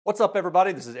What's up,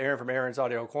 everybody? This is Aaron from Aaron's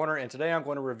Audio Corner, and today I'm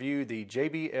going to review the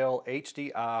JBL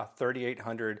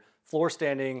HDI-3800 floor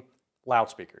standing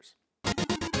loudspeakers.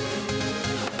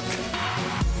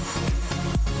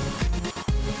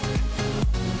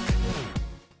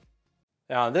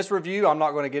 Now, in this review, I'm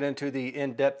not going to get into the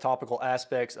in-depth topical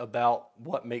aspects about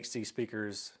what makes these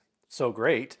speakers so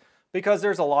great, because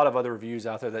there's a lot of other reviews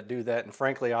out there that do that, and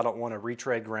frankly, I don't want to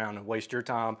retread ground and waste your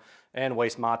time and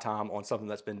waste my time on something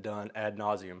that's been done ad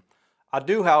nauseum. I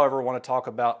do, however, want to talk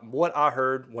about what I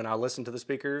heard when I listened to the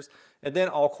speakers, and then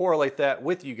I'll correlate that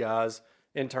with you guys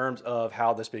in terms of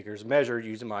how the speakers measure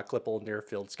using my Klippel near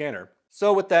field scanner.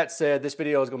 So with that said, this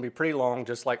video is going to be pretty long,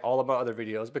 just like all of my other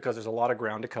videos, because there's a lot of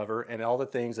ground to cover, and all the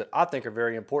things that I think are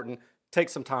very important take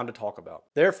some time to talk about.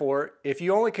 Therefore, if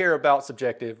you only care about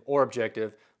subjective or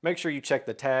objective, make sure you check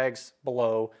the tags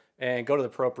below and go to the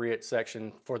appropriate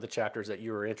section for the chapters that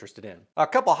you are interested in. A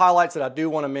couple highlights that I do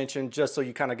want to mention, just so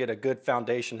you kind of get a good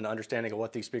foundation and understanding of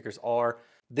what these speakers are.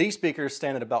 These speakers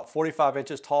stand at about 45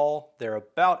 inches tall. They're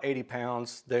about 80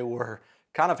 pounds. They were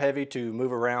kind of heavy to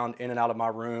move around in and out of my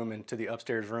room and to the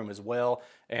upstairs room as well.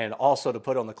 And also to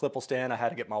put on the Klippel stand, I had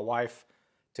to get my wife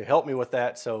to help me with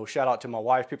that. So shout out to my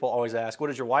wife. People always ask, what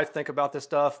does your wife think about this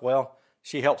stuff? Well,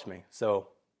 she helps me. So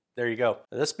there you go.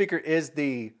 This speaker is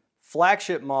the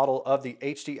flagship model of the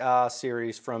HDI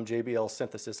series from JBL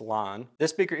Synthesis line.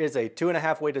 This speaker is a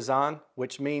 2.5-way design,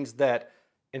 which means that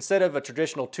instead of a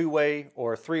traditional 2-way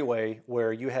or 3-way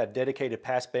where you had dedicated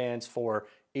pass bands for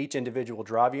each individual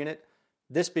drive unit,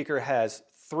 this speaker has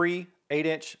 3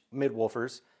 8-inch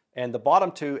midwoofers, and the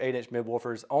bottom 2 8-inch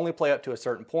midwoofers only play up to a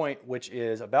certain point, which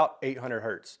is about 800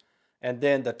 hertz. And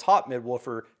then the top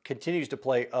midwoofer continues to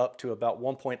play up to about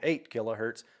 1.8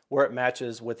 kilohertz, where it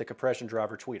matches with the compression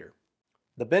driver tweeter.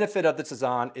 The benefit of this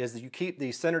design is that you keep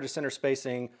the center-to-center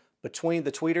spacing between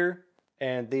the tweeter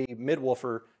and the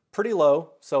midwoofer pretty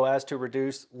low so as to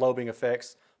reduce lobing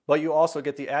effects, but you also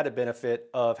get the added benefit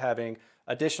of having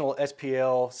additional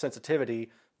SPL sensitivity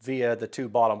via the 2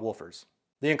 bottom woofers.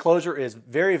 The enclosure is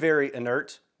very, very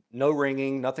inert, no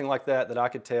ringing, nothing like that I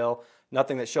could tell,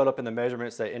 nothing that showed up in the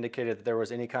measurements that indicated that there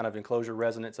was any kind of enclosure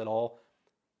resonance at all.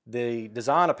 The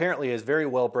design apparently is very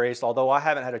well braced, although I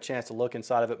haven't had a chance to look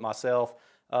inside of it myself.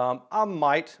 I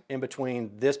might, in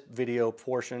between this video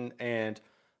portion and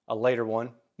a later one,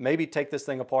 maybe take this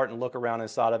thing apart and look around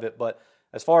inside of it, but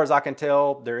as far as I can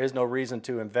tell, there is no reason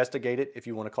to investigate it, if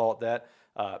you want to call it that.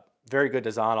 Very good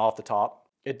design off the top.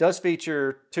 It does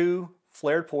feature 2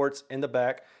 flared ports in the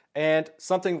back, and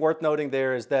something worth noting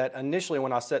there is that initially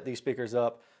when I set these speakers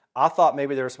up, I thought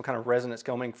maybe there was some kind of resonance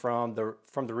coming from the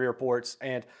rear ports,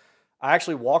 and I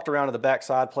actually walked around to the back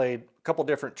side, played a couple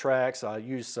different tracks. I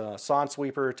used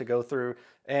Sweeper to go through,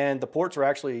 and the ports were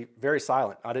actually very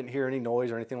silent. I didn't hear any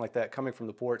noise or anything like that coming from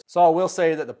the ports. So I will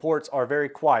say that the ports are very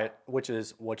quiet, which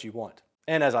is what you want.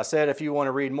 And as I said, if you want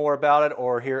to read more about it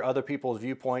or hear other people's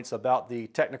viewpoints about the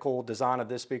technical design of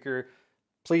this speaker,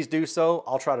 please do so.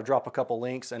 I'll try to drop a couple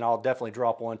links, and I'll definitely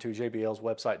drop one to JBL's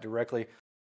website directly.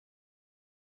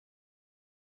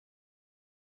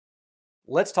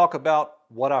 Let's talk about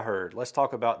what I heard. Let's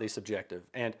talk about the subjective.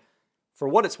 And for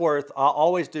what it's worth, I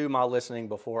always do my listening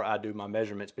before I do my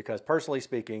measurements, because personally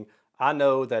speaking, I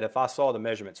know that if I saw the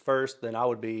measurements first, then I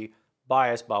would be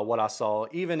biased by what I saw,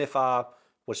 even if I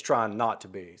was trying not to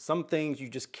be. Some things you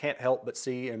just can't help but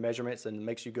see in measurements, and it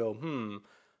makes you go,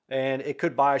 and it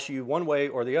could bias you one way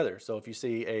or the other. So if you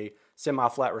see a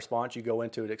semi-flat response, you go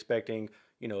into it expecting,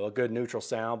 a good neutral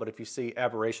sound. But if you see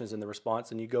aberrations in the response,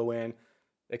 then you go in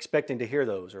expecting to hear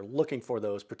those or looking for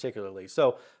those particularly.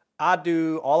 So I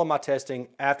do all of my testing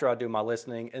after I do my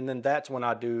listening, and then that's when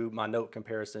I do my note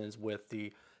comparisons with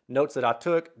the notes that I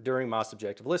took during my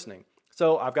subjective listening.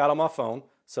 So I've got on my phone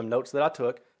some notes that I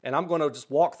took, and I'm going to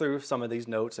just walk through some of these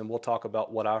notes, and we'll talk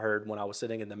about what I heard when I was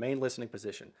sitting in the main listening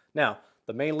position. Now,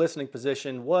 the main listening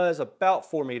position was about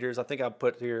 4 meters. I think I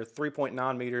put here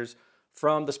 3.9 meters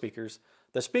from the speakers.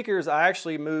 The speakers I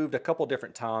actually moved a couple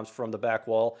different times from the back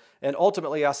wall, and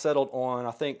ultimately I settled on,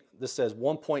 I think this says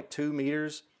 1.2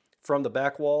 meters from the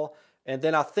back wall, and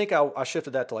then I think I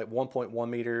shifted that to like 1.1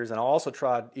 meters, and I also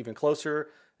tried even closer,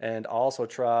 and I also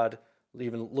tried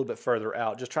even a little bit further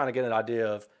out, just trying to get an idea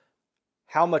of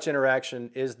how much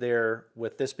interaction is there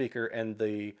with this speaker and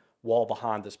the wall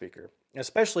behind the speaker,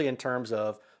 especially in terms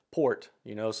of port.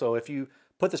 So if you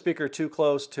put the speaker too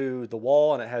close to the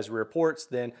wall and it has rear ports,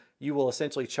 then you will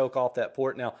essentially choke off that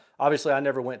port. Now, obviously I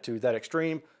never went to that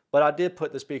extreme, but I did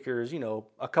put the speakers,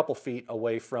 a couple feet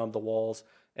away from the walls,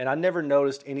 and I never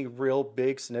noticed any real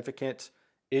big significant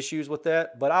issues with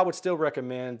that. But I would still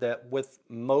recommend that with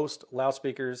most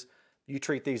loudspeakers, you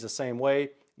treat these the same way.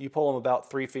 you pull them about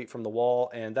 3 feet from the wall,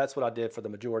 and that's what I did for the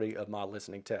majority of my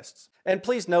listening tests. And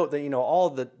please note that, all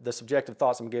of the subjective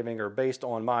thoughts I'm giving are based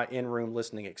on my in-room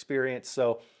listening experience.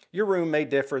 So your room may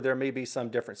differ, there may be some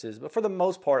differences, but for the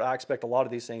most part, I expect a lot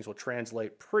of these things will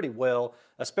translate pretty well,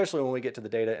 especially when we get to the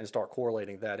data and start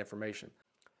correlating that information.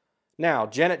 Now,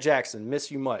 Janet Jackson,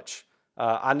 Miss You Much.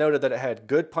 I noted that it had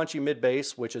good punchy mid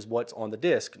bass, which is what's on the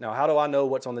disc. Now, how do I know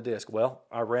what's on the disc? Well,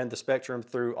 I ran the spectrum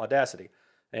through Audacity,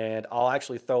 and I'll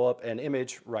actually throw up an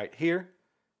image right here.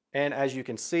 And as you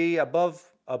can see, above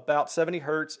about 70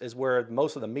 hertz is where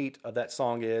most of the meat of that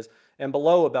song is, and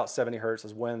below about 70 hertz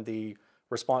is when the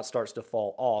response starts to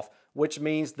fall off, which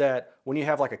means that when you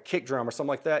have like a kick drum or something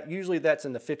like that, usually that's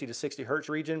in the 50 to 60 hertz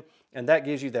region, and that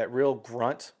gives you that real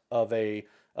grunt of the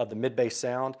mid bass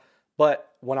sound.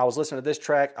 But when I was listening to this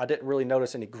track, I didn't really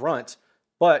notice any grunt.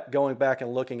 But going back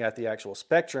and looking at the actual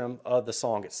spectrum of the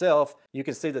song itself, you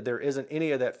can see that there isn't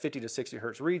any of that 50 to 60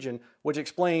 hertz region, which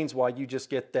explains why you just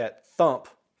get that thump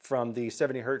from the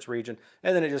 70 hertz region,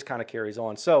 and then it just kind of carries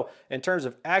on. So in terms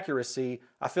of accuracy,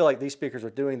 I feel like these speakers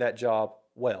are doing that job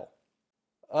well.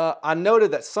 I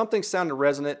noted that something sounded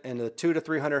resonant in the 200 to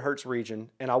 300 hertz region,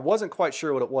 and I wasn't quite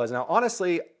sure what it was. Now,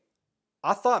 honestly,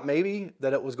 I thought maybe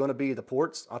that it was going to be the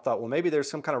ports. I thought, well, maybe there's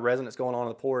some kind of resonance going on in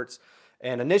the ports.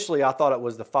 And initially, I thought it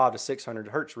was the 500 to 600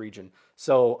 hertz region.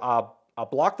 So I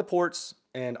blocked the ports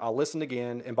and I listened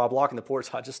again. And by blocking the ports,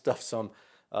 I just stuffed some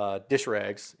dish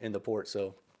rags in the port.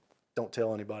 So don't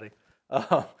tell anybody.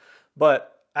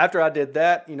 But after I did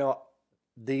that,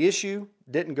 the issue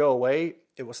didn't go away.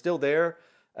 It was still there.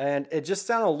 And it just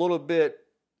sounded a little bit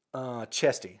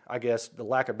chesty, I guess, the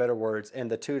lack of better words, in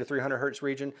the 200 to 300 hertz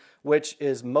region, which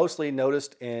is mostly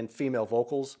noticed in female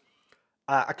vocals.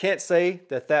 I can't say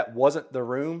that that wasn't the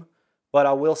room, but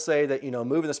I will say that,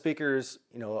 moving the speakers,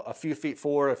 a few feet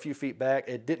forward, a few feet back,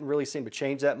 it didn't really seem to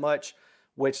change that much,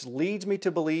 which leads me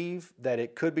to believe that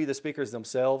it could be the speakers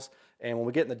themselves. And when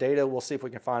we get in the data, we'll see if we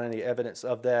can find any evidence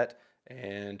of that,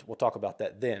 and we'll talk about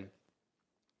that then.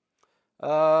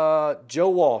 Joe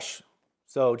Walsh.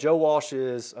 So Joe Walsh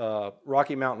is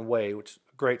Rocky Mountain Way, which is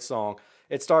a great song.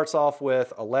 It starts off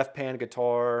with a left pan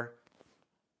guitar,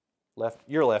 left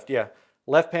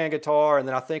pan guitar, and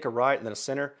then I think a right and then a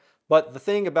center. But the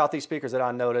thing about these speakers that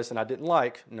I noticed and I didn't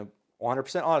like,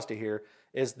 100% honesty here,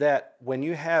 is that when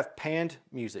you have panned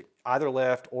music, either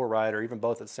left or right or even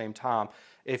both at the same time,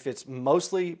 if it's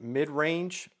mostly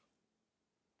mid-range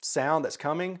sound that's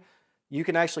coming, you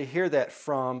can actually hear that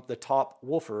from the top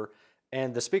woofer,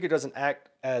 and the speaker doesn't act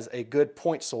as a good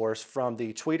point source from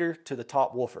the tweeter to the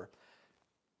top woofer.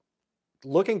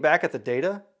 Looking back at the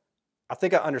data, I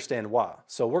think I understand why.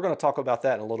 So we're going to talk about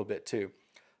that in a little bit too.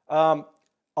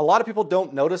 A lot of people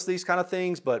don't notice these kind of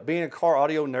things, but being a car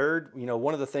audio nerd,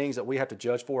 one of the things that we have to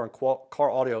judge for in car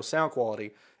audio sound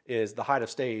quality is the height of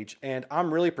stage. And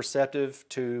I'm really perceptive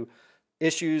to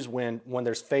issues when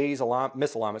there's phase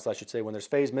misalignments, I should say, when there's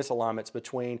phase misalignments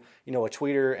between, a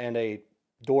tweeter and a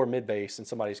door mid bass in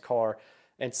somebody's car.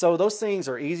 And so those things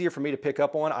are easier for me to pick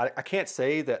up on. I can't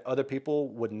say that other people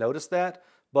would notice that,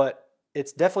 but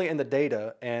it's definitely in the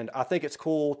data. And I think it's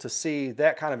cool to see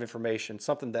that kind of information,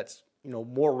 something that's,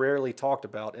 more rarely talked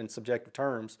about in subjective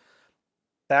terms,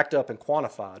 backed up and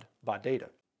quantified by data.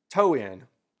 Toe in.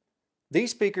 These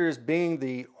speakers, being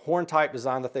the horn type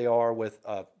design that they are, with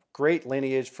a great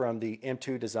lineage from the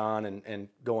M2 design and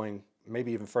going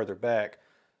maybe even further back,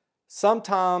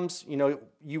 sometimes,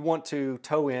 you want to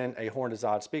toe in a horn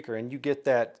designed speaker and you get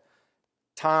that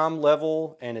time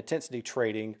level and intensity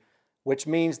trading, which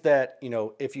means that,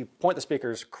 if you point the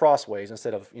speakers crossways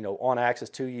instead of, on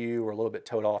axis to you or a little bit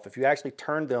toed off, if you actually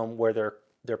turn them where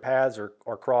their paths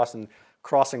are crossing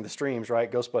the streams,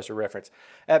 right? Ghostbuster reference,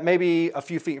 at maybe a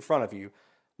few feet in front of you.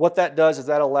 What that does is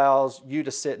that allows you to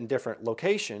sit in different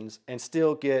locations and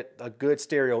still get a good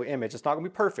stereo image. It's not going to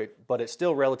be perfect, but it's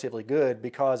still relatively good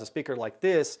because a speaker like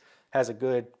this has a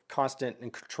good constant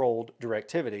and controlled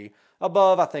directivity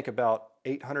above, I think, about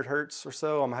 800 hertz or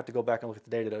so. I'm gonna have to go back and look at the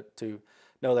data to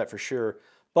know that for sure.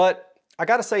 But I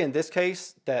gotta say, in this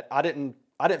case, that I didn't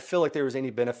feel like there was any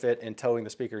benefit in towing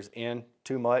the speakers in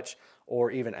too much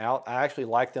or even out. I actually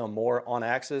like them more on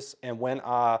axis, and when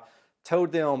I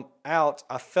towed them out,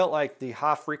 I felt like the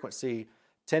high frequency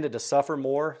tended to suffer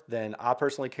more than I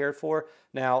personally cared for.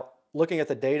 Now, looking at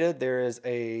the data, there is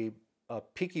a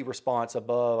peaky response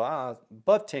above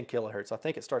 10 kilohertz. I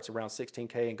think it starts around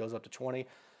 16K and goes up to 20.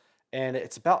 And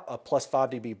it's about a plus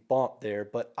 5 dB bump there,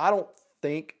 but I don't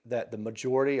think that the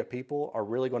majority of people are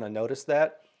really going to notice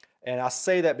that. And I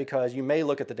say that because you may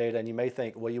look at the data and you may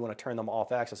think, well, you want to turn them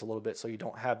off axis a little bit so you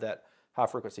don't have that high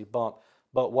frequency bump.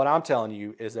 But what I'm telling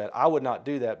you is that I would not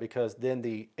do that, because then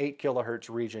the 8 kilohertz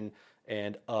region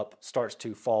and up starts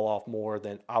to fall off more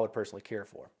than I would personally care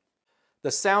for. The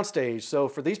soundstage. So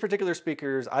for these particular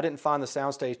speakers, I didn't find the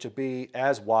soundstage to be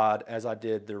as wide as I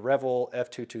did the Revel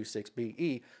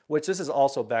F226BE, which this is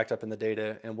also backed up in the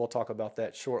data, and we'll talk about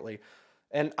that shortly.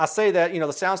 And I say that, the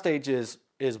soundstage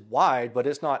is wide, but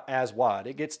it's not as wide.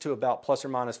 It gets to about plus or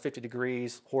minus 50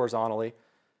 degrees horizontally.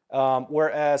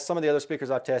 Whereas some of the other speakers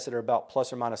I've tested are about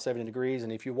plus or minus 70 degrees.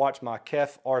 And if you watch my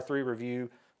KEF R3 review,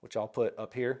 which I'll put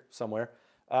up here somewhere,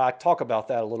 I talk about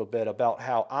that a little bit, about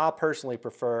how I personally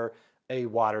prefer a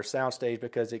wider soundstage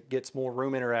because it gets more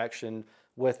room interaction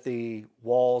with the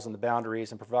walls and the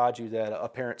boundaries and provides you that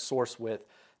apparent source width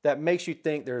that makes you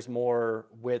think there's more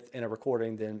width in a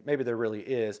recording than maybe there really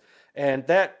is. And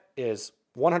that is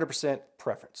 100%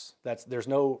 preference. There's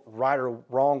no right or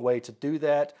wrong way to do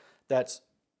that. That's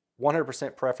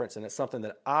 100% preference, and it's something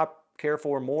that I care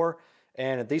for more.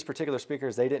 And these particular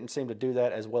speakers, they didn't seem to do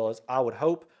that as well as I would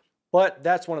hope. But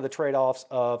that's one of the trade-offs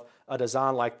of a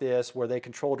design like this, where they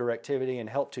control directivity and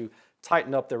help to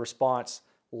tighten up the response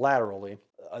laterally.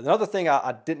 Another thing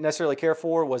I didn't necessarily care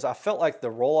for was I felt like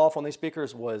the roll-off on these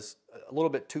speakers was a little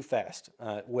bit too fast.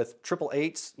 With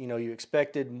 888s, you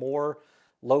expected more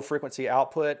low-frequency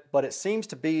output, but it seems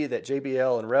to be that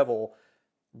JBL and Revel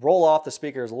roll off the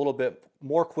speakers a little bit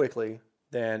more quickly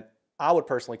than I would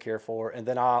personally care for, and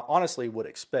than I honestly would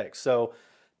expect. So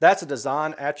that's a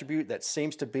design attribute that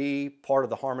seems to be part of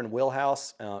the Harman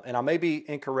wheelhouse. And I may be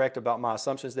incorrect about my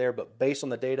assumptions there, but based on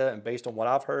the data and based on what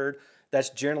I've heard,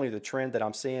 that's generally the trend that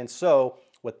I'm seeing. So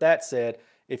with that said,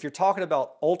 if you're talking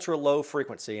about ultra low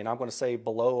frequency, and I'm going to say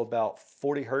below about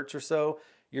 40 hertz or so,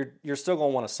 you're still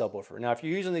going to want a subwoofer. Now, if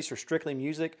you're using these for strictly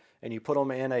music and you put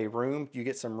them in a room, you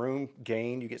get some room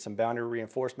gain, you get some boundary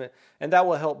reinforcement, and that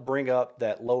will help bring up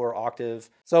that lower octave.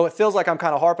 So it feels like I'm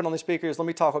kind of harping on these speakers. Let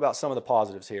me talk about some of the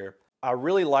positives here. I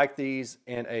really like these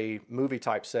in a movie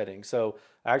type setting. So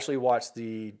I actually watched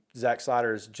the Zack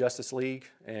Snyder's Justice League,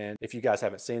 and if you guys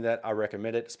haven't seen that, I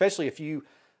recommend it, especially if you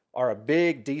are a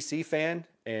big DC fan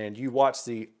and you watch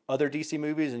the other DC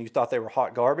movies and you thought they were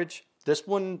hot garbage. This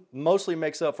one mostly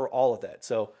makes up for all of that.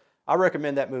 So I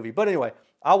recommend that movie. But anyway,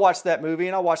 I watched that movie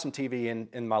and I watched some TV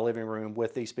in my living room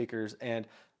with these speakers, and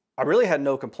I really had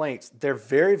no complaints. They're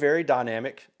very, very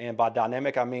dynamic. And by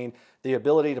dynamic, I mean the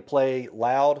ability to play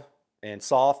loud and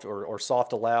soft, or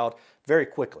soft to loud, very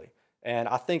quickly. And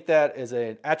I think that is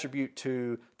an attribute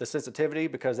to the sensitivity,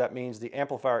 because that means the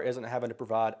amplifier isn't having to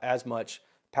provide as much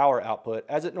power output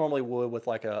as it normally would with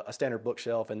like a standard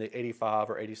bookshelf in the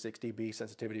 85 or 86 dB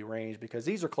sensitivity range, because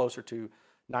these are closer to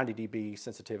 90 dB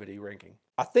sensitivity ranking.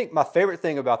 I think my favorite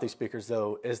thing about these speakers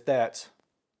though is that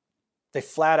they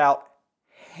flat out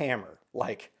hammer,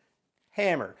 like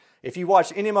hammer. If you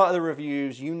watch any of my other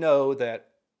reviews, you know that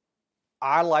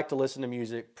I like to listen to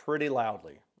music pretty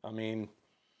loudly. I mean,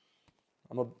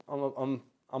 I'm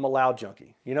a loud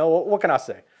junkie. What can I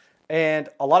say? And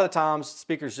a lot of the times,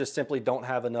 speakers just simply don't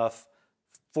have enough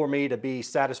for me to be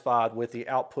satisfied with the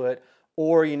output.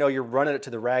 Or, you're running it to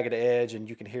the ragged edge and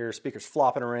you can hear speakers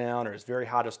flopping around, or it's very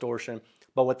high distortion.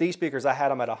 But with these speakers, I had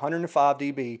them at 105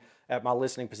 dB at my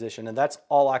listening position, and that's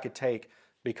all I could take,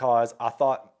 because I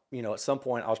thought, at some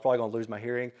point I was probably going to lose my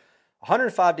hearing.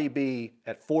 105 dB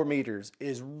at 4 meters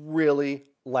is really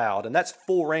loud, and that's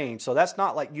full range. So that's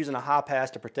not like using a high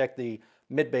pass to protect the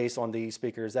mid bass on these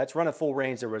speakers. That's running full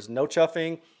range. There was no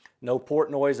chuffing, no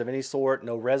port noise of any sort,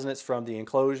 no resonance from the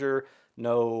enclosure,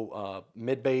 no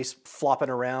mid bass flopping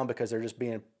around because they're just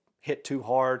being hit too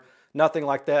hard, nothing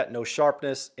like that. No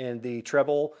sharpness in the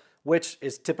treble, which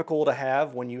is typical to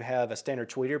have when you have a standard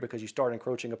tweeter, because you start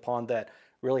encroaching upon that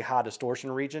really high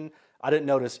distortion region. I didn't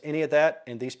notice any of that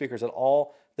in these speakers at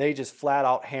all. They just flat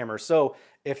out hammer. So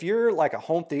if you're like a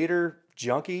home theater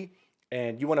junkie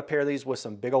and you want to pair these with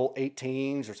some big old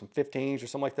 18s or some 15s or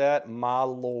something like that, my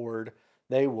Lord,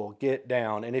 they will get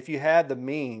down. And if you had the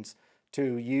means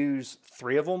to use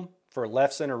 3 of them for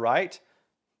left, center, right,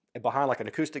 and behind like an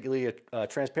acoustically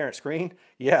transparent screen,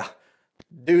 yeah,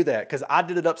 do that. Because I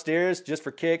did it upstairs just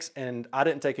for kicks, and I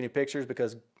didn't take any pictures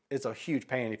because it's a huge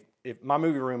pain. If my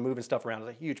movie room moving stuff around is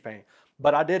a huge pain.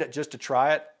 But I did it just to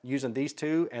try it using these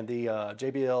two and the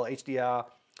JBL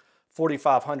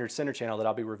HDI-3800 center channel that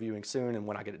I'll be reviewing soon, and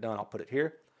when I get it done, I'll put it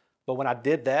here. But when I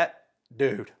did that,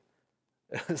 dude,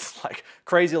 it's like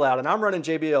crazy loud. And I'm running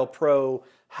JBL Pro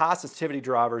high sensitivity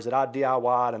drivers that I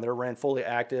DIY'd, and they're ran fully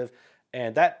active.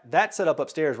 And that setup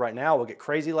upstairs right now will get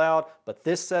crazy loud, but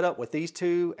this setup with these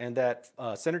two and that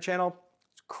center channel,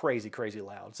 it's crazy, crazy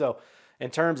loud. So in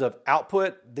terms of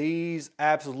output, these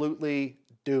absolutely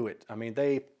do it. I mean,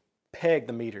 they peg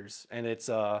the meters. And it's,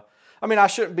 I mean, I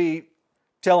shouldn't be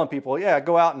telling people, yeah,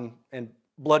 go out and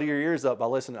bloody your ears up by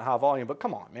listening to high volume. But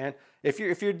come on, man. If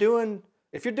you're doing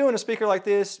a speaker like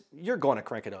this, you're going to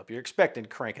crank it up. You're expecting to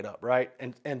crank it up, right?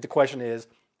 And the question is,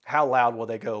 how loud will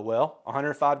they go? Well,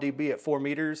 105 dB at 4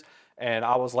 meters. And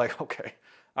I was like, okay,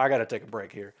 I got to take a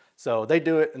break here. So they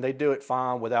do it, and they do it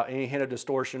fine without any hint of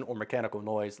distortion or mechanical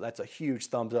noise. That's a huge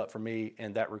thumbs up for me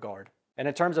in that regard. And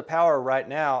in terms of power, right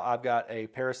now, I've got a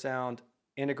Parasound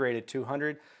integrated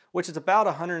 200, which is about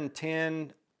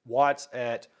 110 watts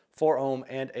at 4 ohm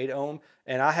and 8 ohm.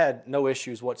 And I had no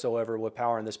issues whatsoever with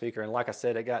powering the speaker. And like I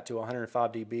said, it got to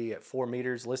 105 dB at 4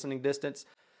 meters listening distance.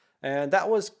 And that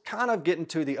was kind of getting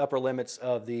to the upper limits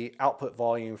of the output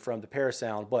volume from the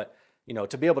Parasound. But,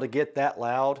 to be able to get that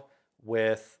loud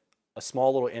with a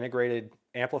small little integrated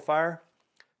amplifier,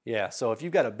 yeah. So if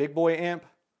you've got a big boy amp,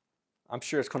 I'm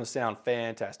sure it's going to sound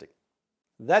fantastic.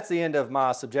 That's the end of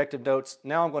my subjective notes.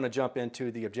 Now I'm going to jump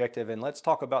into the objective, and let's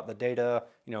talk about the data,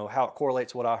 how it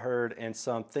correlates what I heard, and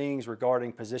some things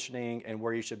regarding positioning and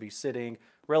where you should be sitting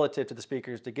relative to the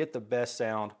speakers to get the best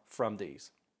sound from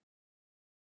these.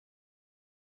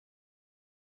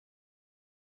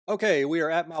 Okay, we are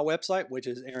at my website, which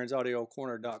is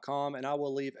aaronsaudiocorner.com, and I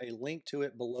will leave a link to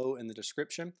it below in the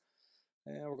description.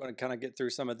 And we're going to kind of get through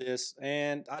some of this.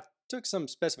 And I took some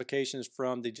specifications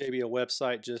from the JBL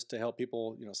website just to help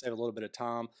people, save a little bit of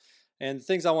time. And the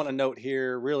things I want to note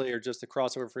here really are just the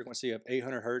crossover frequency of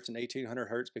 800 hertz and 1800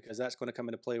 hertz, because that's going to come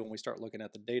into play when we start looking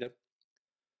at the data.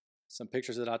 Some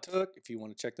pictures that I took, if you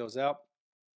want to check those out.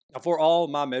 Now, for all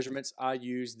my measurements, I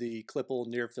use the Klippel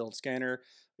near field scanner.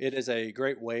 It is a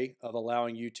great way of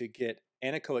allowing you to get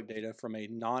anechoic data from a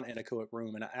non-anechoic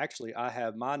room. And I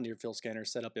have my near field scanner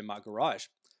set up in my garage.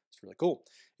 It's really cool.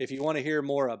 If you want to hear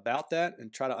more about that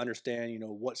and try to understand,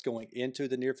 what's going into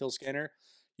the near field scanner,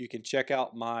 you can check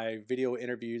out my video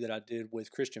interview that I did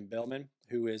with Christian Bellman,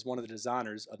 who is one of the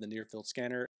designers of the near field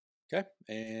scanner. Okay,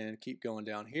 and keep going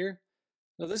down here.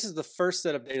 Now, this is the first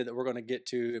set of data that we're going to get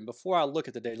to. And before I look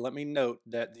at the data, let me note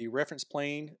that the reference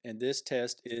plane in this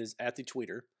test is at the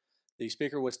tweeter. The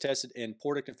speaker was tested in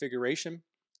ported configuration,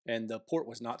 and the port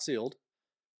was not sealed.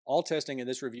 All testing in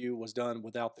this review was done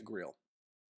without the grill.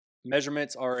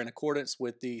 Measurements are in accordance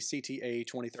with the CTA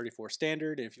 2034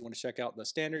 standard. And if you want to check out the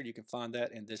standard, you can find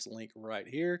that in this link right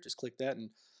here. Just click that and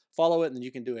follow it, and then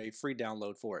you can do a free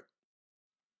download for it.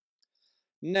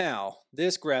 Now,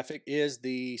 this graphic is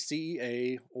the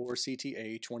CEA or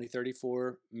CTA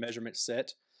 2034 measurement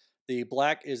set. The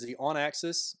black is the on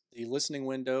axis. The listening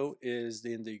window is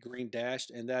in the green dashed,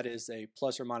 and that is a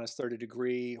plus or minus 30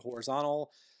 degree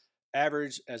horizontal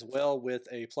average, as well with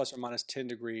a plus or minus 10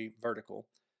 degree vertical.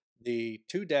 The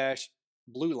two dash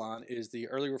blue line is the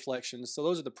early reflections. So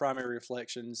those are the primary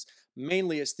reflections.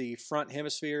 Mainly it's the front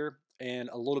hemisphere and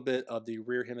a little bit of the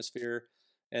rear hemisphere.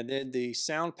 And then the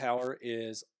sound power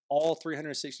is all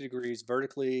 360 degrees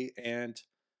vertically and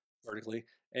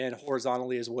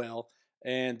horizontally as well.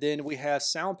 And then we have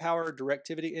sound power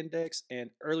directivity index and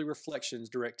early reflections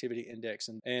directivity index.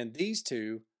 And these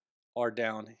two are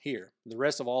down here. The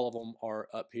rest of all of them are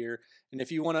up here. And if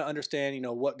you want to understand,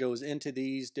 what goes into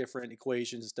these different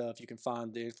equations and stuff, you can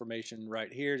find the information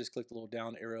right here. Just click the little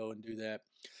down arrow and do that.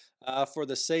 For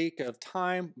the sake of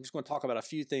time, I'm just going to talk about a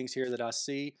few things here that I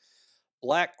see.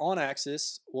 Black on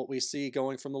axis, what we see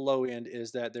going from the low end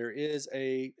is that there is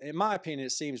in my opinion,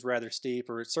 it seems rather steep,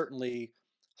 or it's certainly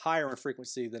higher in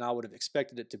frequency than I would have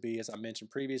expected it to be, as I mentioned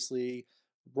previously,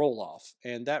 roll off.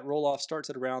 And that roll off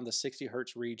starts at around the 60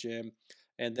 hertz region.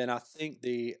 And then I think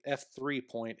the F3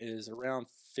 point is around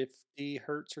 50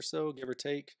 hertz or so, give or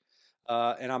take.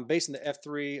 And I'm basing the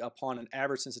F3 upon an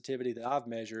average sensitivity that I've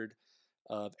measured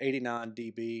of 89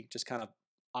 dB, just kind of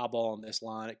eyeballing this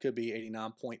line. It could be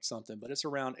 89 point something, but it's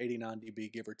around 89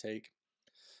 dB, give or take.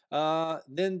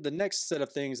 Then the next set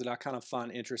of things that I kind of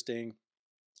find interesting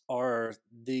are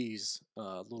these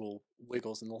little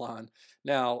wiggles in the line.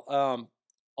 Now,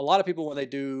 a lot of people, when they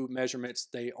do measurements,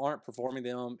 they aren't performing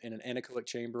them in an anechoic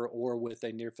chamber or with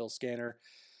a near field scanner.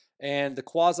 And the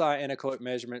quasi-anechoic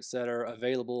measurements that are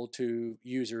available to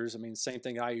users, I mean, same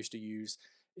thing I used to use,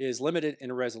 is limited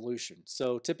in resolution.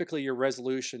 So typically your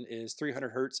resolution is 300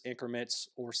 hertz increments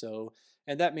or so,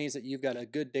 and that means that you've got a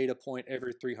good data point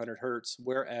every 300 hertz,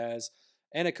 whereas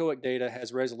anechoic data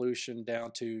has resolution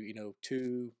down to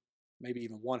 2, maybe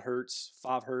even 1 hertz,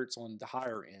 5 hertz on the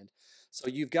higher end. So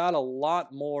you've got a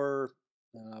lot more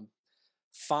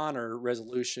finer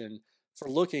resolution for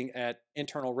looking at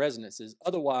internal resonances.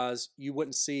 Otherwise, you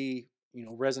wouldn't see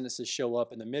resonances show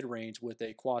up in the mid-range with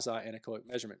a quasi-anechoic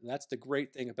measurement. And that's the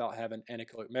great thing about having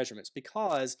anechoic measurements,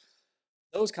 because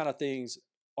those kind of things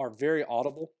are very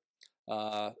audible,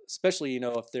 especially,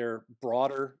 if they're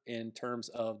broader in terms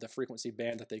of the frequency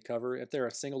band that they cover. If they're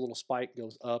a single little spike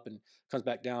goes up and comes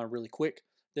back down really quick,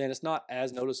 then it's not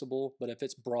as noticeable. But if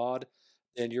it's broad,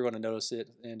 then you're going to notice it.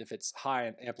 And if it's high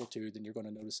in amplitude, then you're going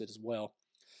to notice it as well.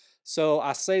 So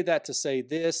I say that to say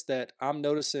this, that I'm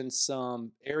noticing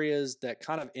some areas that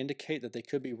kind of indicate that they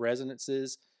could be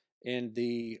resonances in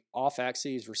the off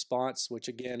axis response, which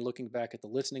again, looking back at the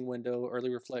listening window,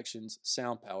 early reflections,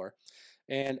 sound power.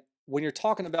 And when you're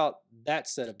talking about that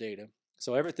set of data,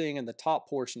 so everything in the top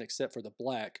portion except for the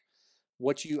black,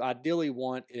 what you ideally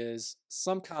want is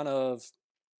some kind of,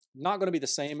 not going to be the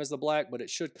same as the black, but it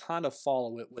should kind of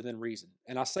follow it within reason.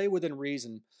 And I say within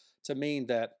reason to mean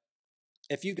that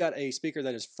if you've got a speaker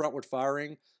that is frontward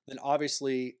firing, then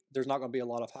obviously there's not going to be a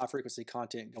lot of high frequency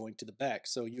content going to the back.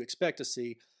 So you expect to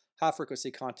see high frequency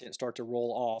content start to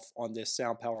roll off on this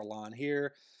sound power line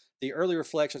here. The early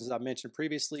reflections, as I mentioned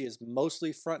previously, is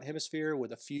mostly front hemisphere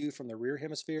with a few from the rear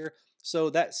hemisphere. So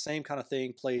that same kind of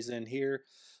thing plays in here.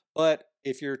 But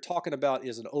if you're talking about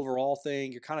is an overall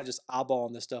thing, you're kind of just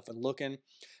eyeballing this stuff and looking.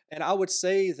 And I would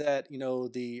say that,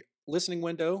 the listening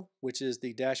window, which is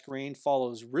the dash green,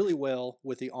 follows really well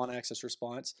with the on-axis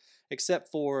response, except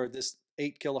for this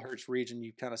 8 kilohertz region.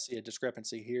 You kind of see a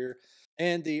discrepancy here.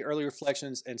 And the early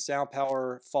reflections and sound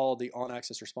power follow the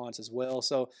on-axis response as well.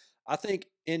 So I think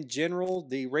in general,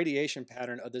 the radiation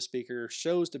pattern of this speaker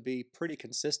shows to be pretty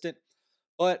consistent.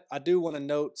 But I do want to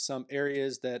note some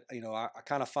areas that I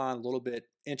kind of find a little bit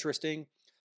interesting.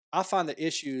 I find the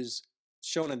issues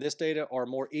shown in this data are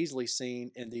more easily seen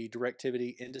in the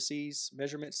directivity indices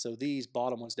measurements. So these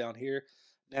bottom ones down here.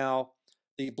 Now,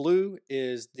 the blue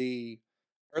is the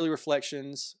early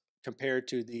reflections compared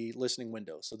to the listening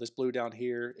window. So this blue down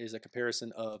here is a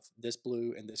comparison of this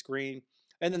blue and this green.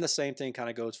 And then the same thing kind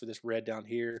of goes for this red down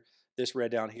here. This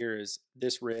red down here is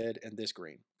this red and this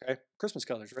green. Okay, Christmas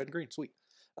colors, red and green, sweet.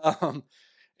 Um,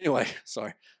 anyway,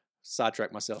 sorry,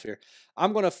 sidetrack myself here.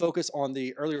 I'm going to focus on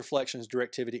the early reflections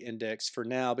directivity index for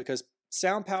now because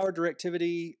sound power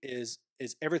directivity is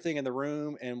everything in the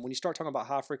room. And when you start talking about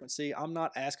high frequency, I'm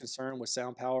not as concerned with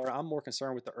sound power. I'm more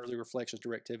concerned with the early reflections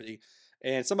directivity.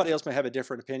 And somebody else may have a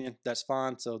different opinion. That's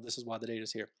fine. So this is why the data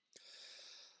is here.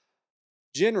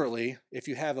 Generally, if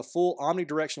you have a full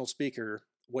omnidirectional speaker,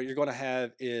 what you're going to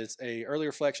have is a early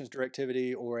reflections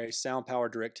directivity or a sound power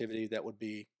directivity that would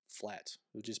be flat.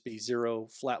 It would just be zero,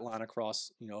 flat line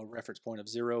across, a reference point of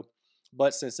zero.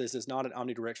 But since this is not an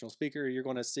omnidirectional speaker, you're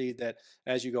going to see that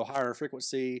as you go higher in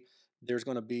frequency, there's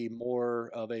going to be more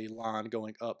of a line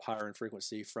going up higher in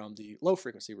frequency from the low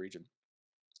frequency region.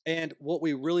 And what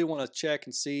we really want to check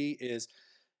and see is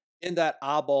in that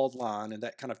eyeballed line and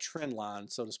that kind of trend line,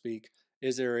 so to speak,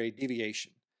 is there a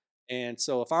deviation? And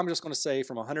so if I'm just going to say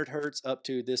from 100 hertz up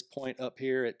to this point up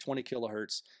here at 20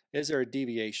 kilohertz, is there a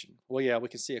deviation? Well, yeah, we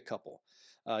can see a couple.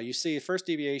 You see the first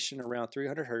deviation around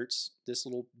 300 hertz, this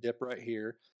little dip right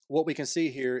here. What we can see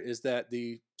here is that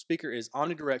the speaker is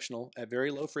omnidirectional at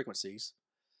very low frequencies.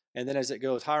 And then as it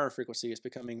goes higher in frequency, it's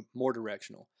becoming more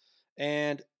directional.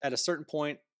 And at a certain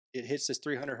point, it hits this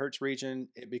 300 hertz region,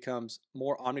 it becomes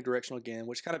more omnidirectional again,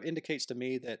 which kind of indicates to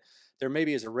me that there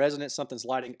maybe is a resonance, something's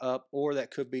lighting up, or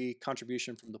that could be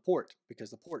contribution from the port because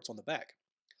the port's on the back.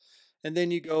 And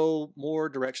then you go more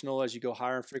directional as you go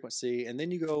higher in frequency, and then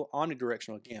you go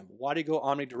omnidirectional again. Why do you go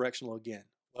omnidirectional again?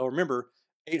 Well, remember,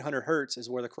 800 hertz is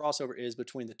where the crossover is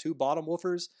between the two bottom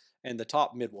woofers and the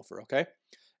top midwoofer, okay?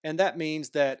 And that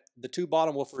means that the two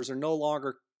bottom woofers are no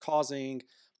longer causing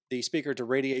the speaker to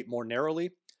radiate more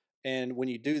narrowly. And when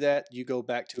you do that, you go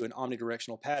back to an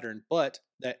omnidirectional pattern, but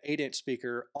that 8-inch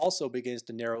speaker also begins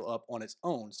to narrow up on its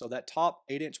own. So that top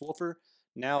 8-inch woofer,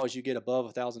 now as you get above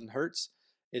 1000 hertz,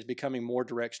 is becoming more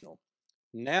directional.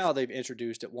 Now they've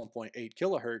introduced at 1.8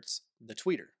 kilohertz the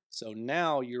tweeter. So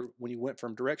now when you went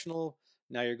from directional,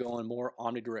 now you're going more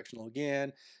omnidirectional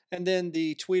again. And then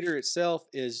the tweeter itself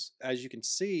is, as you can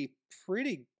see,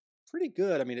 pretty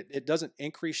good. I mean, it doesn't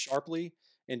increase sharply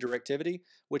in directivity,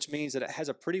 which means that it has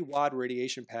a pretty wide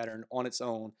radiation pattern on its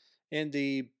own in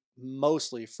the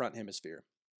mostly front hemisphere.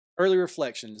 Early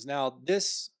reflections. Now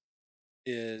this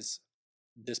is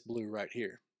this blue right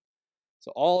here.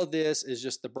 So all of this is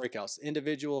just the breakouts,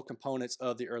 individual components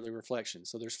of the early reflection.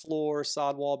 So there's floor,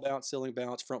 sidewall bounce, ceiling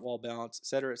bounce, front wall bounce, et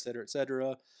cetera, et cetera, et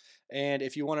cetera. And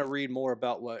if you want to read more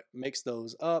about what makes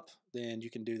those up, then you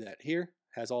can do that here.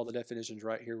 Has all the definitions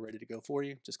right here ready to go for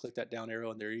you. Just click that down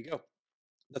arrow and there you go.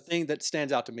 The thing that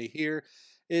stands out to me here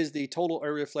is the total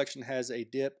early reflection has a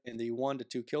dip in the 1 to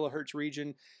 2 kilohertz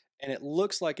region, and it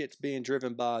looks like it's being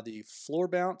driven by the floor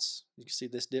bounce. You can see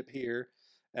this dip here.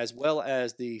 as well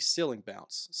as the ceiling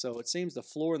bounce. So it seems the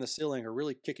floor and the ceiling are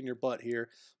really kicking your butt here,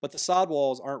 but the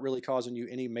sidewalls aren't really causing you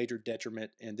any major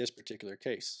detriment in this particular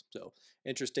case. So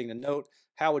interesting to note.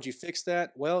 How would you fix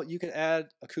that? Well, you could add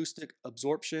acoustic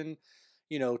absorption,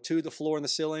 to the floor and the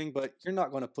ceiling, but you're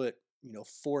not going to put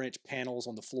 4-inch panels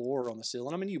on the floor or on the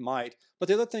ceiling. I mean, you might, but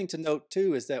the other thing to note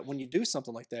too is that when you do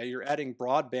something like that, you're adding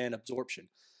broadband absorption.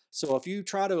 So if you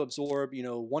try to absorb,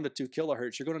 1 to 2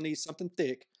 kilohertz, you're going to need something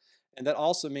thick. And that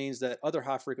also means that other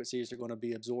high frequencies are going to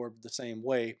be absorbed the same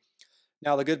way.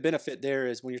 Now, the good benefit there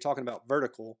is when you're talking about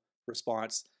vertical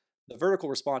response, the vertical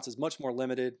response is much more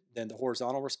limited than the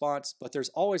horizontal response, but there's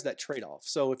always that trade-off.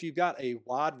 So if you've got a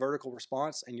wide vertical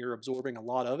response and you're absorbing a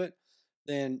lot of it,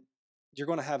 then you're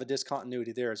going to have a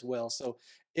discontinuity there as well. So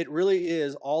it really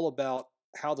is all about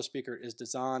how the speaker is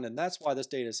designed, and that's why this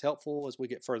data is helpful. As we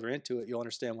get further into it, you'll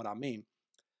understand what I mean.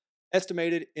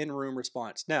 Estimated in-room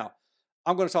response. Now,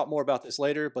 I'm going to talk more about this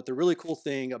later, but the really cool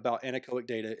thing about anechoic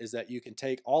data is that you can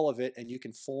take all of it and you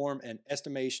can form an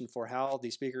estimation for how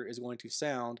the speaker is going to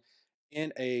sound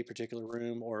in a particular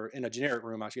room, or in a generic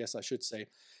room, I guess I should say.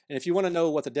 And if you want to know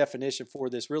what the definition for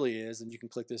this really is, then you can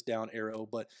click this down arrow,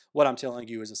 but what I'm telling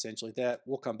you is essentially that.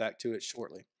 We'll come back to it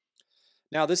shortly.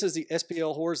 Now, this is the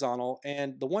SPL horizontal,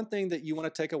 and the one thing that you want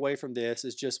to take away from this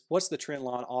is just what's the trend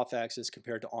line off axis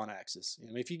compared to on axis.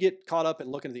 If you get caught up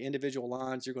in looking at the individual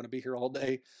lines, you're going to be here all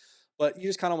day, but you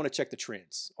just kind of want to check the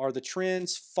trends. Are the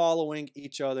trends following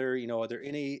each other? Are there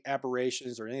any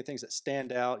aberrations or any things that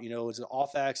stand out? Is the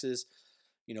off axis,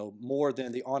 more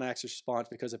than the on axis response?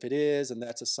 Because if it is, and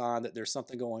that's a sign that there's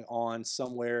something going on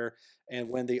somewhere. And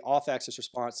when the off axis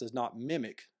response does not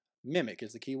mimic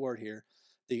is the key word here,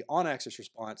 the on-axis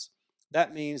response,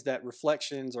 that means that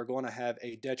reflections are going to have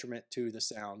a detriment to the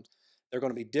sound. They're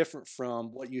going to be different from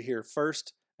what you hear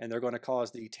first, and they're going to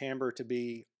cause the timbre to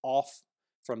be off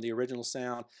from the original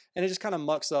sound, and it just kind of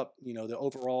mucks up, the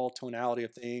overall tonality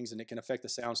of things, and it can affect the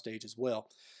sound stage as well.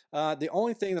 The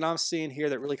only thing that I'm seeing here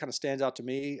that really kind of stands out to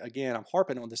me, again, I'm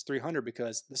harping on this 300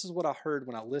 because this is what I heard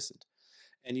when I listened,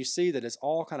 and you see that it's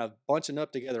all kind of bunching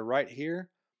up together right here.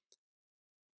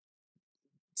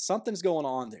 Something's going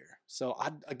on there. So I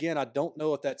don't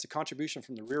know if that's a contribution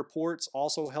from the rear ports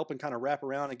also helping kind of wrap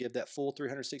around and give that full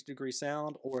 360-degree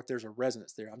sound, or if there's a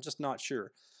resonance there. I'm just not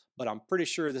sure, but I'm pretty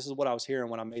sure this is what I was hearing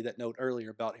when I made that note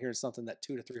earlier about hearing something that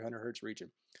 2 to 300 hertz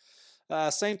region.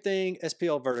 Same thing,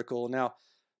 SPL vertical. Now,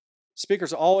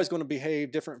 speakers are always going to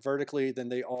behave different vertically than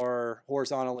they are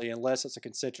horizontally unless it's a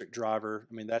concentric driver.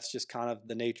 I mean, that's just kind of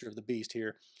the nature of the beast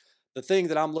here. The thing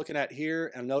that I'm looking at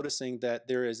here, I'm noticing that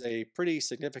there is a pretty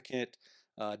significant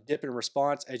dip in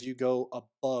response as you go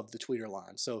above the tweeter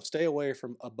line. So stay away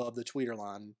from above the tweeter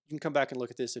line. You can come back and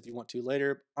look at this if you want to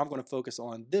later. I'm going to focus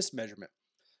on this measurement.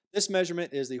 This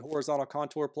measurement is the horizontal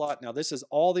contour plot. Now, this is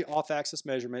all the off-axis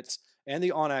measurements and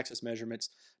the on-axis measurements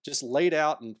just laid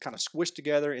out and kind of squished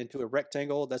together into a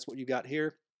rectangle. That's what you got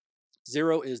here.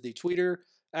 0 is the tweeter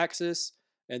axis,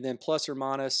 and then plus or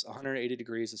minus 180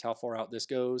 degrees is how far out this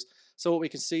goes. So what we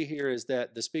can see here is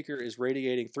that the speaker is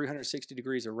radiating 360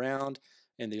 degrees around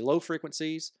in the low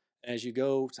frequencies. As you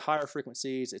go to higher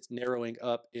frequencies, it's narrowing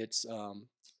up its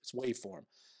waveform.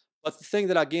 But the thing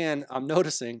that, again, I'm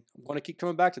noticing, I'm going to keep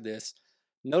coming back to this,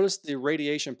 notice the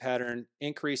radiation pattern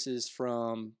increases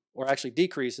from, or actually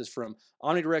decreases from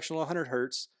omnidirectional 100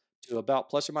 hertz to about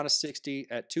plus or minus 60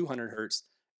 at 200 hertz,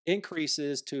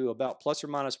 increases to about plus or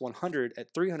minus 100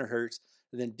 at 300 hertz,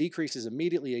 and then decreases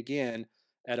immediately again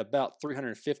at about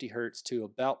 350 hertz to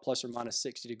about plus or minus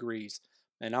 60 degrees.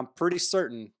 And I'm pretty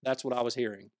certain that's what I was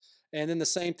hearing. And then the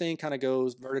same thing kind of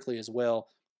goes vertically as well.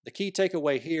 The key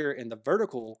takeaway here in the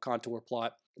vertical contour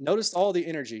plot, notice all the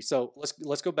energy. So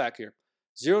let's go back here.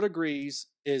 0 degrees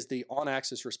is the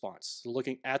on-axis response, so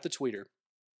looking at the tweeter.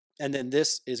 And then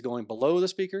this is going below the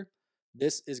speaker.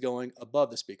 This is going above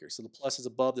the speaker. So the plus is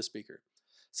above the speaker.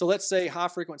 So let's say high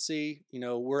frequency,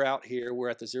 we're out here, we're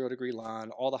at the 0 degree line.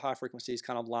 All the high frequencies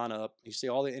kind of line up. You see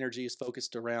all the energy is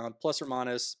focused around plus or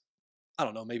minus, I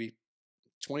don't know, maybe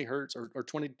 20 hertz or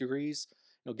 20 degrees,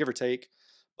 give or take.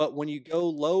 But when you go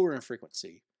lower in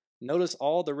frequency, notice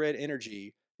all the red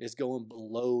energy is going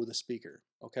below the speaker,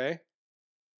 okay?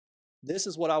 This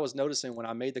is what I was noticing when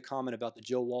I made the comment about the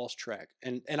Joe Walsh track.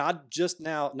 And I just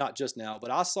now, not just now,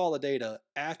 but I saw the data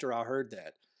after I heard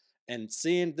that. And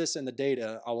seeing this in the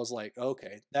data, I was like,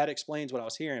 okay, that explains what I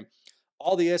was hearing.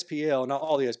 All the SPL, not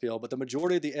all the SPL, but the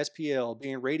majority of the SPL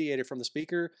being radiated from the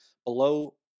speaker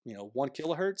below, 1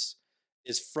 kilohertz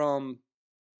is from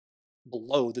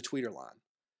below the tweeter line.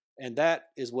 And that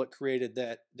is what created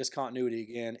that discontinuity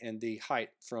again in the height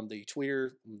from the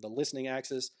tweeter, the listening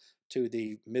axis, to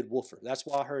the midwoofer. That's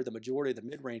why I heard the majority of the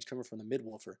mid-range coming from the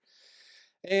midwoofer.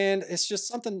 And it's just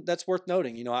something that's worth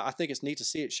noting. I think it's neat to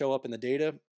see it show up in the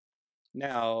data.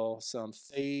 Now, some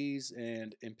phase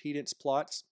and impedance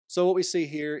plots. So what we see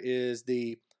here is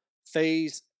the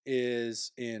phase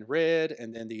is in red,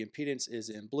 and then the impedance is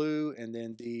in blue, and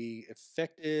then the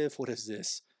effective, what is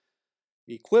this?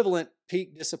 Equivalent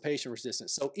peak dissipation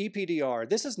resistance. So EPDR,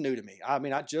 this is new to me. I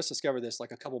mean, I just discovered this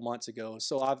like a couple months ago.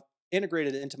 So I've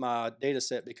integrated it into my data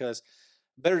set because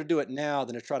better to do it now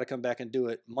than to try to come back and do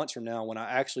it months from now when I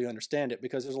actually understand it,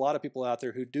 because there's a lot of people out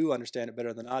there who do understand it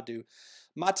better than I do.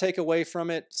 My takeaway from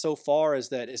it so far is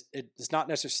that it's not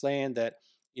necessarily saying that,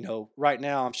 right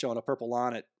now I'm showing a purple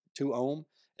line at 2 ohm.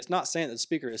 It's not saying that the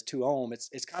speaker is 2 ohm.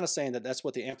 It's kind of saying that that's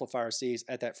what the amplifier sees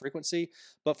at that frequency.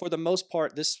 But for the most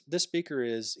part, this speaker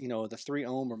is, the 3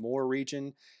 ohm or more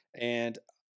region. And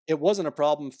it wasn't a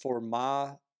problem for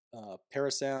my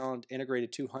Parasound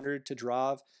integrated 200 to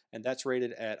drive, and that's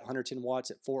rated at 110 watts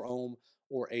at 4 ohm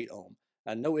or 8 ohm.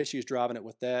 No issues driving it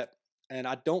with that. And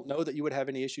I don't know that you would have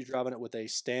any issues driving it with a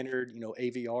standard,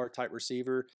 AVR type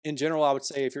receiver. In general, I would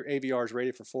say if your AVR is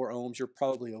rated for 4 ohms, you're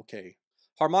probably okay.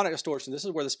 Harmonic distortion, this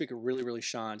is where the speaker really, really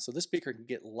shines. So this speaker can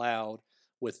get loud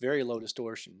with very low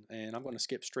distortion. And I'm going to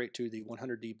skip straight to the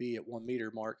 100 dB at 1 meter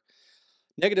mark.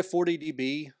 Negative 40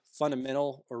 dB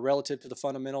fundamental, or relative to the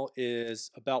fundamental,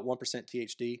 is about 1%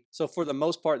 THD. So for the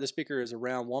most part, this speaker is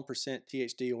around 1%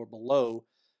 THD or below,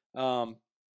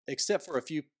 except for a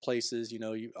few places.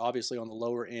 You obviously on the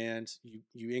lower end,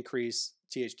 you increase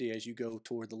THD as you go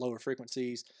toward the lower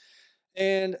frequencies,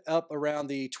 and up around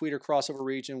the tweeter crossover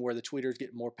region where the tweeters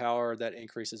get more power, that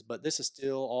increases. But this is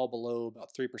still all below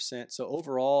about 3%. So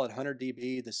overall, at 100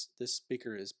 dB, this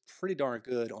speaker is pretty darn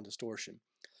good on distortion.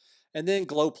 And then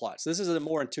glow plots. This is a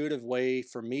more intuitive way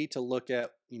for me to look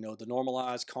at, the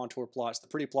normalized contour plots, the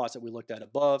pretty plots that we looked at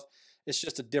above. It's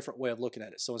just a different way of looking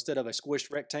at it. So instead of a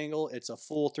squished rectangle, it's a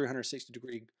full 360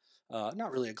 degree,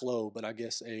 not really a glow, but I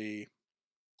guess a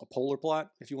polar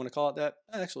plot, if you want to call it that.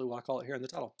 Actually, what I call it here in the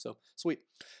title. So sweet.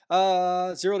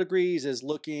 0 degrees is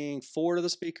looking forward to the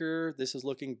speaker. This is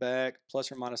looking back, plus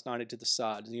or minus 90 to the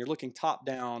side. And you're looking top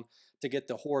down to get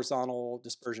the horizontal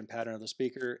dispersion pattern of the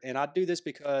speaker. And I do this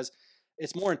because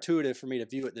it's more intuitive for me to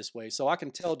view it this way. So I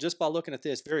can tell just by looking at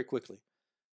this very quickly.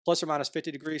 Plus or minus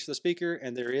 50 degrees for the speaker,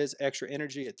 and there is extra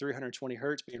energy at 320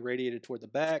 hertz being radiated toward the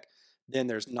back. Then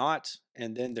there's not,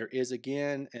 and then there is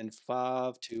again, and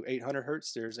 5 to 800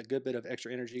 hertz, there's a good bit of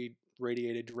extra energy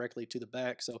radiated directly to the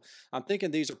back. So I'm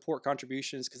thinking these are port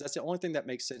contributions because that's the only thing that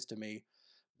makes sense to me,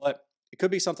 but it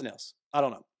could be something else. I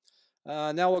don't know.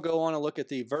 Now we'll go on and look at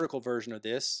the vertical version of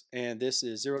this, and this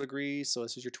is 0 degrees. So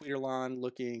this is your tweeter line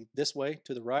looking this way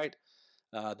to the right.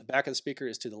 The back of the speaker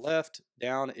is to the left,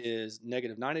 down is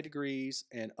negative 90 degrees,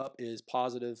 and up is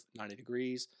positive 90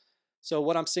 degrees. So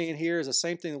what I'm seeing here is the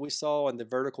same thing that we saw in the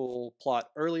vertical plot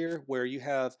earlier, where you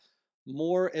have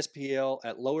more SPL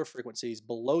at lower frequencies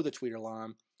below the tweeter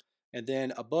line, and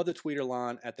then above the tweeter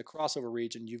line at the crossover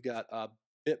region, you've got a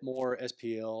bit more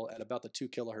SPL at about the 2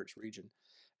 kilohertz region.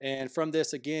 And from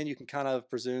this, again, you can kind of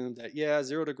presume that, yeah,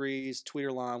 0 degrees,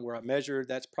 tweeter line where I measured,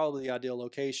 that's probably the ideal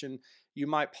location. You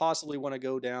might possibly want to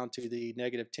go down to the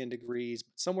negative 10 degrees,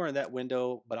 somewhere in that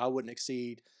window, but I wouldn't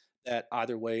exceed that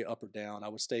either way, up or down. I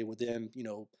would stay within,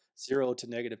 0 to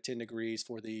negative 10 degrees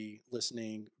for the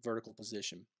listening vertical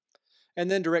position. And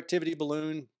then directivity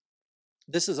balloon.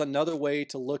 This is another way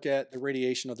to look at the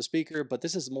radiation of the speaker, but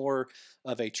this is more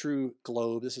of a true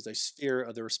globe. This is a sphere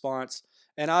of the response.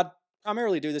 And I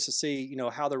primarily do this to see,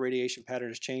 how the radiation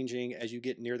pattern is changing as you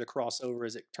get near the crossover.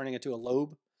 Is it turning into a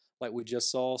lobe like we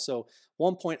just saw? So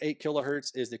 1.8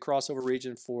 kilohertz is the crossover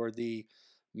region for the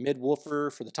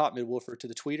midwoofer, for the top midwoofer to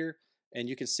the tweeter. And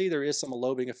you can see there is some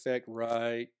lobing effect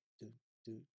right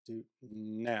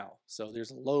now. So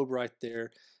there's a lobe right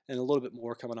there and a little bit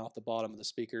more coming off the bottom of the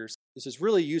speakers. This is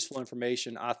really useful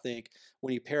information, I think,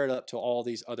 when you pair it up to all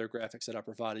these other graphics that I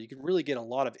provided. You can really get a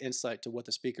lot of insight to what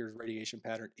the speaker's radiation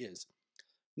pattern is.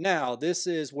 Now, this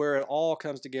is where it all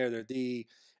comes together, the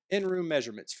in-room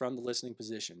measurements from the listening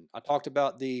position. I talked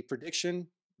about the prediction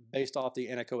based off the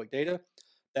anechoic data.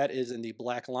 That is in the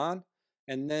black line.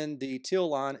 And then the teal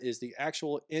line is the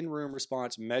actual in-room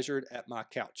response measured at my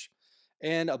couch.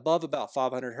 And above about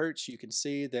 500 hertz, you can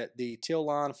see that the teal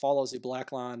line follows the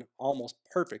black line almost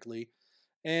perfectly.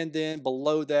 And then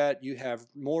below that, you have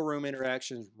more room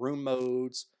interactions, room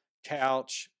modes,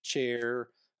 couch, chair,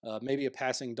 maybe a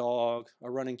passing dog, a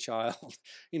running child,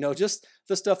 just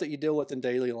the stuff that you deal with in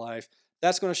daily life.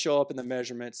 that's going to show up in the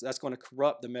measurements. That's going to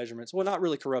corrupt the measurements. Well, not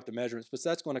really corrupt the measurements, but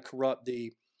that's going to corrupt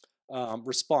the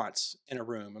response in a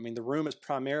room. I mean, the room is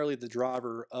primarily the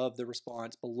driver of the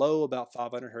response below about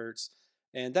 500 hertz.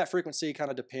 And that frequency kind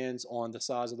of depends on the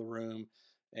size of the room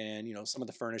and, you know, some of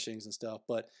the furnishings and stuff.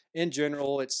 But in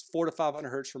general, it's 400 to 500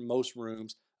 hertz for most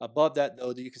rooms. Above that,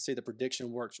 though, you can see the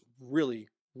prediction works really,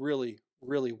 really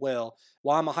well.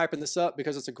 Why am I hyping this up?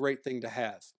 Because it's a great thing to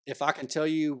have. If I can tell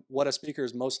you what a speaker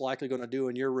is most likely going to do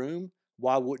in your room,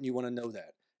 why wouldn't you want to know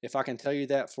that? If I can tell you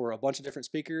that for a bunch of different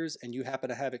speakers and you happen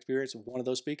to have experience with one of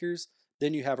those speakers,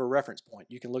 then you have a reference point.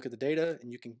 You can look at the data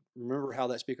and you can remember how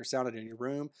that speaker sounded in your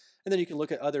room. And then you can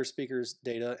look at other speakers'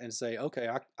 data and say, okay,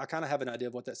 I kind of have an idea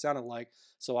of what that sounded like.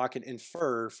 So I can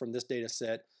infer from this data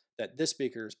set that this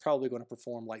speaker is probably going to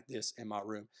perform like this in my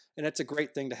room. And that's a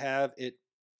great thing to have. It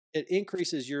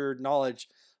increases your knowledge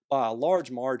by a large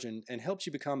margin and helps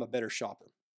you become a better shopper.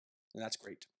 And that's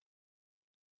great.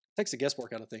 Takes the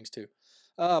guesswork out of things too.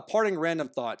 Parting random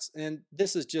thoughts, and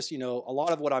this is just, you know, a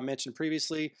lot of what I mentioned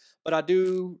previously, but I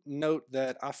do note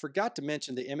that I forgot to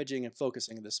mention the imaging and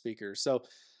focusing of the speakers. So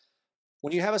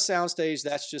when you have a soundstage,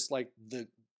 that's just like the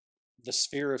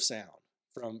sphere of sound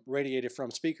from radiated from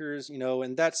speakers, you know,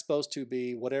 and that's supposed to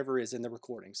be whatever is in the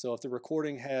recording. So if the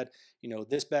recording had, you know,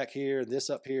 this back here, this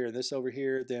up here, and this over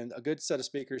here, then a good set of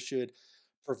speakers should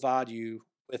provide you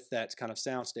with that kind of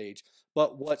soundstage.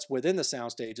 But what's within the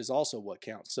soundstage is also what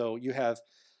counts. So you have,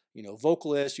 you know,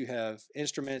 vocalists, you have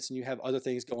instruments, and you have other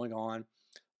things going on.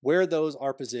 Where those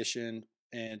are positioned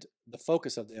and the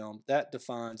focus of them, that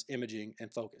defines imaging and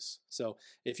focus. So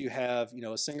if you have, you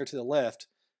know, a singer to the left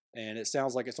and it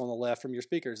sounds like it's on the left from your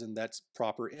speakers, and that's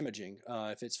proper imaging.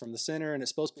 If it's from the center and it's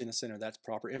supposed to be in the center, that's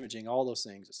proper imaging, all those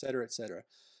things, et cetera, et cetera.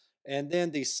 And then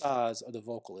the size of the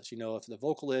vocalist. You know, if the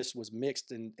vocalist was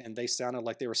mixed and they sounded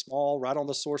like they were small right on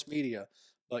the source media,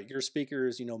 but your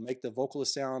speakers, you know, make the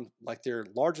vocalist sound like they're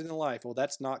larger than life, well,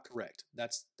 that's not correct.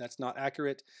 That's not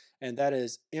accurate, and that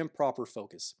is improper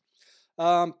focus.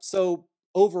 So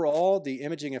overall, the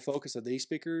imaging and focus of these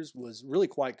speakers was really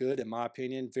quite good, in my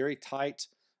opinion. Very tight,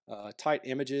 tight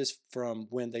images from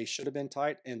when they should have been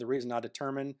tight. And the reason I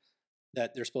determine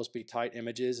that they're supposed to be tight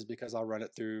images is because I run it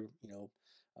through, you know,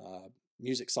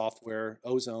 music software,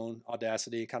 Ozone,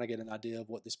 Audacity, kind of get an idea of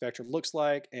what the spectrum looks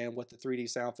like and what the 3D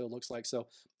sound field looks like. So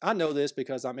I know this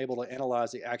because I'm able to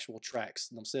analyze the actual tracks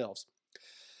themselves.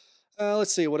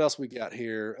 Let's see what else we got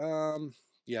here.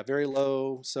 Yeah, very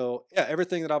low. So yeah,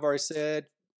 everything that I've already said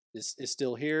is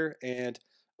still here. And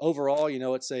overall, you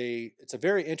know, it's a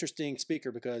very interesting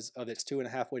speaker because of its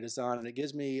 2.5-way design, and it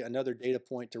gives me another data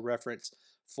point to reference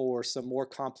for some more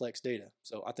complex data.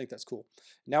 So I think that's cool.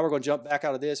 Now we're going to jump back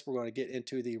out of this. We're going to get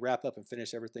into the wrap up and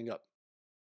finish everything up.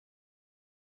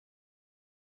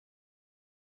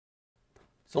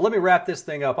 So let me wrap this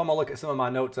thing up. I'm going to look at some of my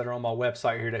notes that are on my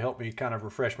website here to help me kind of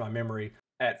refresh my memory.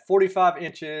 At 45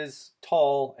 inches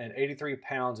tall and 83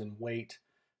 pounds in weight,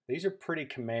 these are pretty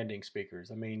commanding speakers.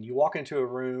 I mean, you walk into a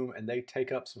room and they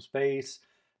take up some space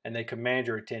and they command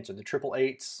your attention. The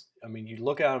 888s, I mean, you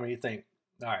look at them and you think,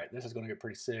 all right, this is going to get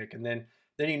pretty sick. And then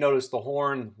you notice the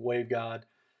horn waveguide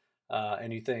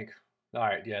and you think, all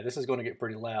right, yeah, this is going to get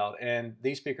pretty loud. And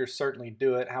these speakers certainly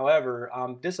do it. However,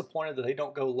 I'm disappointed that they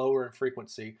don't go lower in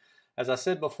frequency. As I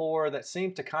said before, that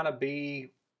seemed to kind of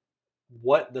be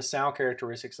what the sound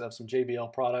characteristics of some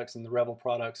JBL products and the Revel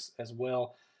products as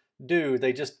well do.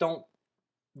 They just don't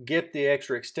get the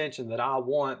extra extension that I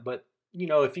want. But, you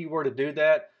know, if you were to do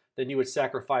that, then you would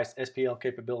sacrifice SPL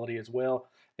capability as well.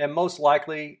 And most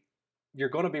likely, you're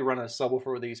going to be running a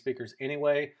subwoofer with these speakers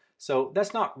anyway. So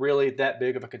that's not really that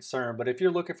big of a concern. But if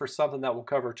you're looking for something that will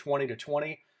cover 20 to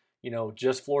 20, you know,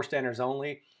 just floor standers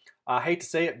only, I hate to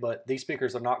say it, but these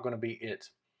speakers are not going to be it.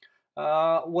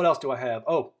 What else do I have?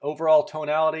 Oh, overall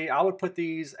tonality. I would put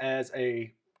these as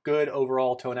a good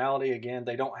overall tonality. Again,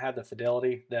 they don't have the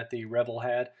fidelity that the Revel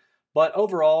had. But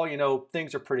overall, you know,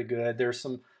 things are pretty good. There's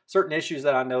some certain issues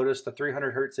that I noticed. The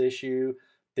 300 hertz issue,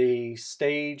 the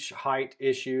stage height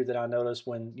issue that I noticed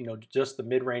when, you know, just the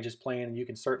mid-range is playing, and you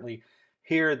can certainly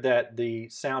hear that the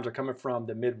sounds are coming from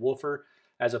the midwoofer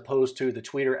as opposed to the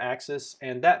tweeter axis,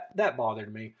 and that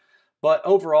bothered me. But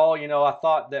overall, you know, I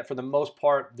thought that for the most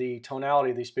part, the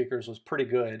tonality of these speakers was pretty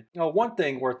good. You know, one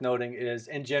thing worth noting is,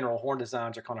 in general, horn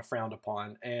designs are kind of frowned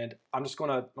upon, and I'm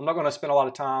not gonna spend a lot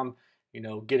of time, you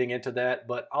know, getting into that.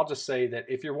 But I'll just say that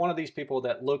if you're one of these people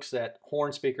that looks at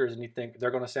horn speakers and you think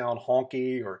they're going to sound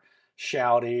honky or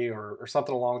shouty or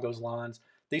something along those lines,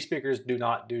 these speakers do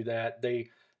not do that. They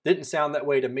didn't sound that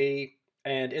way to me,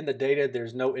 and in the data,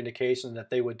 there's no indication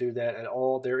that they would do that at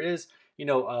all. There is, you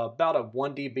know, about a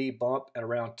 1 dB bump at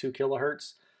around 2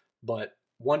 kilohertz, but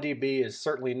 1 dB is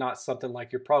certainly not something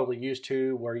like you're probably used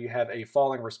to, where you have a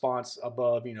falling response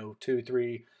above, 2,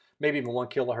 3, maybe even 1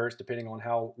 kilohertz, depending on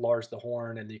how large the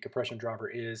horn and the compression driver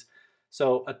is.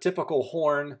 So a typical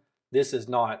horn, this is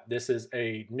not. This is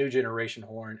a new generation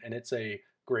horn, and it's a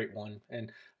great one.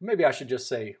 And maybe I should just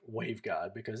say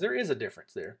waveguide, because there is a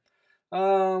difference there.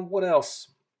 What else?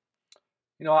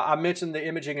 I mentioned the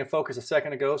imaging and focus a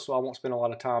second ago, so I won't spend a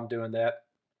lot of time doing that.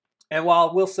 And while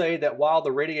I will say that while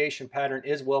the radiation pattern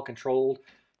is well controlled,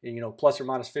 plus or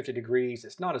minus 50 degrees,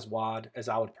 it's not as wide as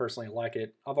I would personally like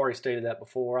it. I've already stated that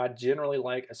before. I generally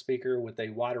like a speaker with a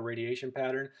wider radiation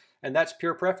pattern, and that's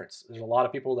pure preference. There's a lot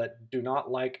of people that do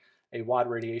not like a wide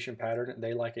radiation pattern, and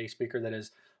they like a speaker that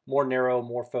is more narrow,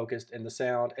 more focused in the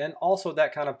sound, and also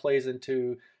that kind of plays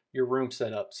into your room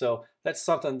setup. So that's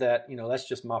something that, that's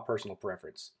just my personal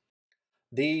preference.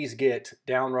 These get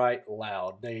downright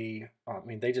loud. They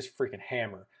just freaking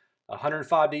hammer.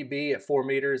 105 dB at 4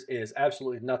 meters is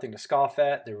absolutely nothing to scoff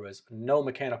at. There was no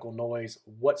mechanical noise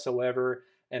whatsoever.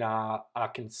 And I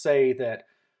can say that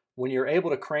when you're able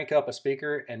to crank up a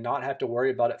speaker and not have to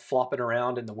worry about it flopping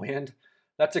around in the wind,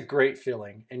 that's a great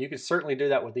feeling. And you can certainly do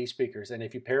that with these speakers. And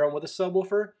if you pair them with a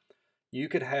subwoofer, you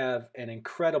could have an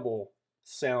incredible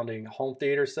sounding home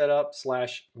theater setup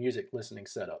slash music listening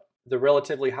setup. The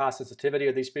relatively high sensitivity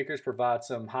of these speakers provides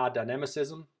some high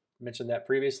dynamicism. Mentioned that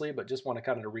previously, but just want to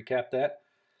kind of recap that.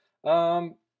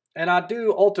 And I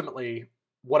do ultimately,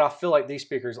 what I feel like these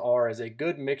speakers are is a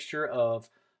good mixture of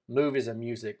movies and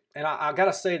music. And I got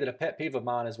to say that a pet peeve of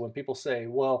mine is when people say,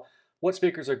 well, what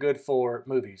speakers are good for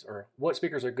movies, or what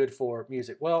speakers are good for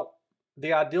music? Well,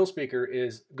 the ideal speaker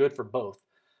is good for both.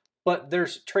 But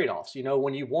there's trade-offs.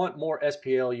 When you want more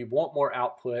SPL, you want more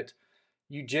output,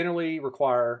 you generally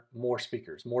require more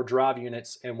speakers, more drive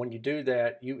units, and when you do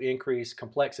that, you increase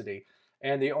complexity.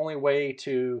 And the only way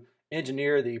to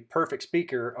engineer the perfect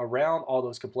speaker around all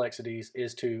those complexities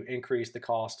is to increase the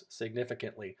cost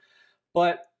significantly.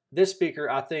 But this speaker,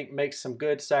 I think, makes some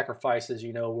good sacrifices,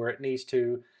 where it needs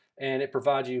to, and it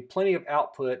provides you plenty of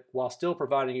output while still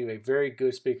providing you a very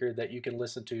good speaker that you can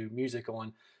listen to music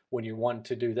on when you want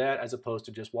to do that, as opposed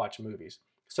to just watch movies.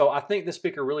 So I think this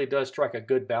speaker really does strike a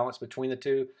good balance between the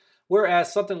two.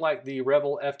 Whereas something like the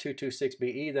Revel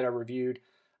F226BE that I reviewed,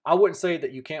 I wouldn't say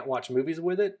that you can't watch movies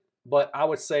with it, but I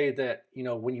would say that,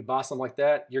 when you buy something like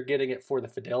that, you're getting it for the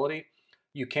fidelity.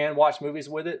 You can watch movies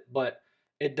with it, but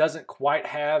it doesn't quite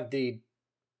have the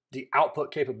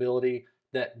output capability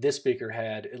that this speaker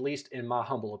had, at least in my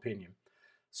humble opinion.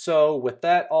 So with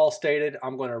that all stated,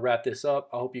 I'm going to wrap this up.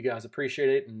 I hope you guys appreciate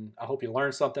it, and I hope you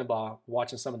learned something by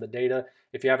watching some of the data.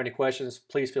 If you have any questions,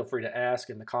 please feel free to ask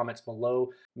in the comments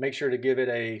below. Make sure to give it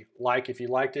a like if you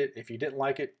liked it. If you didn't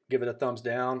like it, give it a thumbs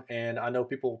down. And I know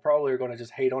people probably are going to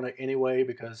just hate on it anyway,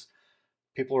 because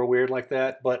people are weird like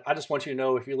that. But I just want you to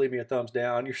know, if you leave me a thumbs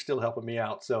down, you're still helping me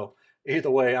out. So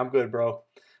either way, I'm good, bro.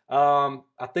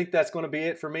 I think that's going to be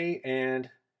it for me. And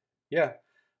yeah,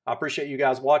 I appreciate you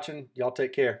guys watching. Y'all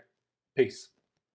take care. Peace.